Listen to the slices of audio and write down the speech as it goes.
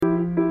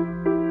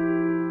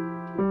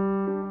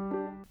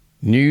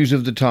News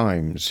of the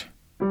Times.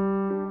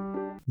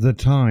 The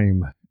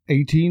Time,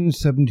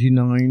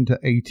 1879 to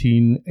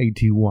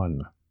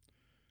 1881.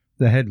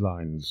 The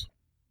headlines.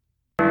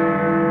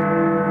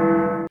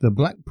 The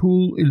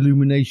Blackpool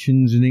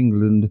illuminations in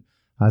England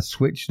are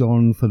switched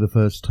on for the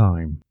first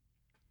time.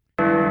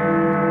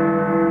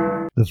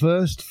 The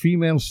first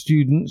female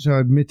students are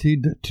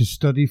admitted to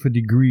study for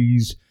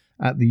degrees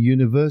at the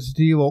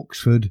University of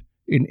Oxford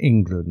in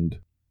England.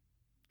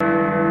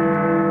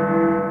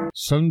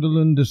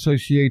 Sunderland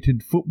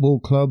Associated Football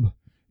Club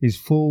is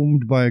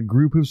formed by a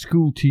group of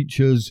school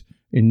teachers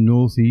in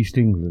northeast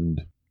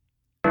England.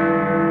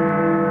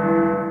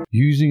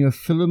 Using a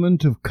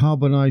filament of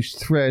carbonized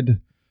thread,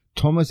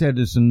 Thomas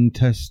Edison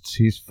tests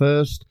his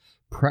first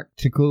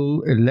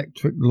practical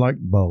electric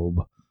light bulb,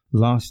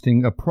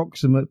 lasting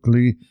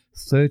approximately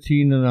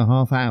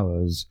 13.5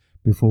 hours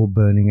before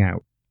burning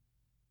out.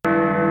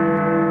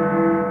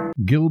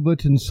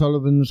 Gilbert and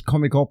Sullivan's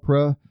comic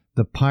opera,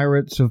 The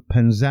Pirates of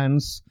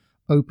Penzance,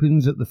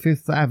 opens at the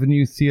Fifth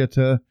Avenue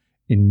Theatre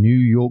in New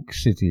York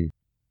City.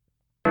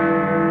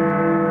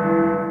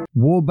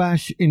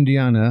 Wabash,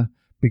 Indiana,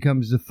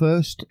 becomes the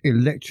first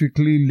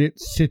electrically lit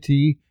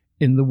city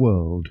in the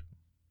world.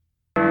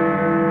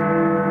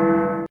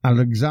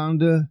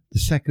 Alexander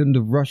II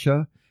of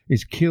Russia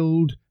is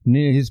killed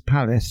near his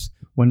palace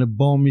when a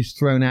bomb is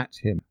thrown at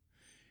him.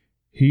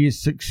 He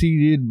is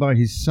succeeded by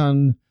his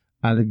son,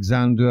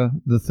 Alexander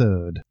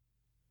III.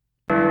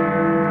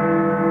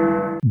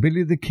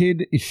 Billy the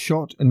Kid is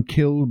shot and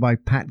killed by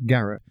Pat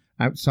Garrett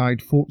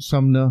outside Fort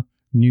Sumner,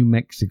 New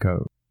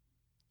Mexico.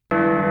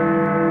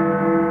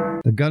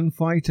 The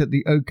gunfight at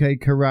the OK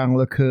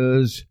Corral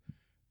occurs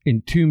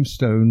in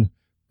Tombstone,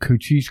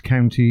 Cochise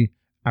County,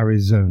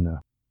 Arizona.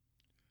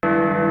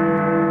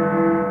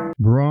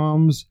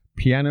 Brahms'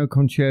 Piano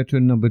Concerto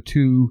No.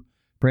 2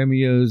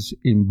 premieres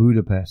in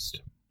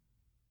Budapest.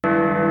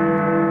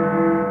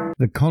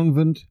 The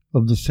Convent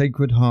of the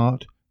Sacred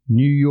Heart,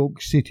 New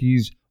York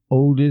City's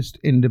oldest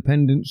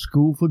independent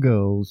school for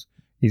girls,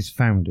 is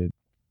founded.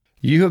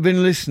 You have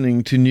been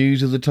listening to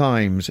News of the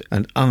Times,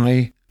 and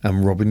I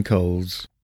am Robin Coles.